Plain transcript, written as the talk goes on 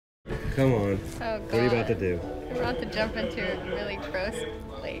Come on. Oh, God. What are you about to do? I'm about to jump into a really gross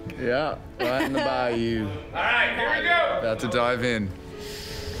lake. Yeah, right in the bayou. All right, here we go. About to dive in.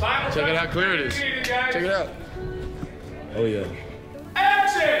 Final Check it touch out, clear it is. for you, guys. Check it out. Oh, yeah.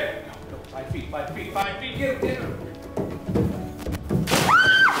 Action! 5 feet, 5 feet, 5 feet. Get him.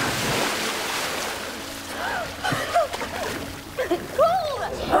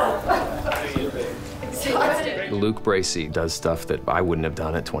 Luke Bracey does stuff that I wouldn't have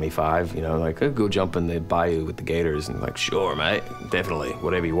done at 25, you know, like, I'd go jump in the bayou with the gators and like, sure, mate, definitely,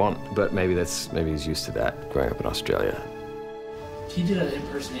 whatever you want. But maybe he's used to that growing up in Australia. Can you do an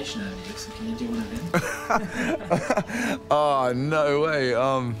impersonation of you? So can you do one of them? Oh, no way.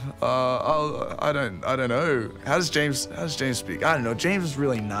 I don't know. How does James speak? I don't know. James is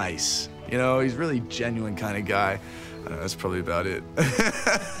really nice. You know, he's a really genuine kind of guy. I don't know, that's probably about it.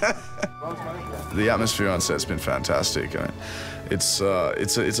 The atmosphere on set's been fantastic. I mean, it's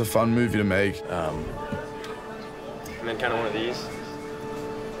a fun movie to make. And then kind of one of these.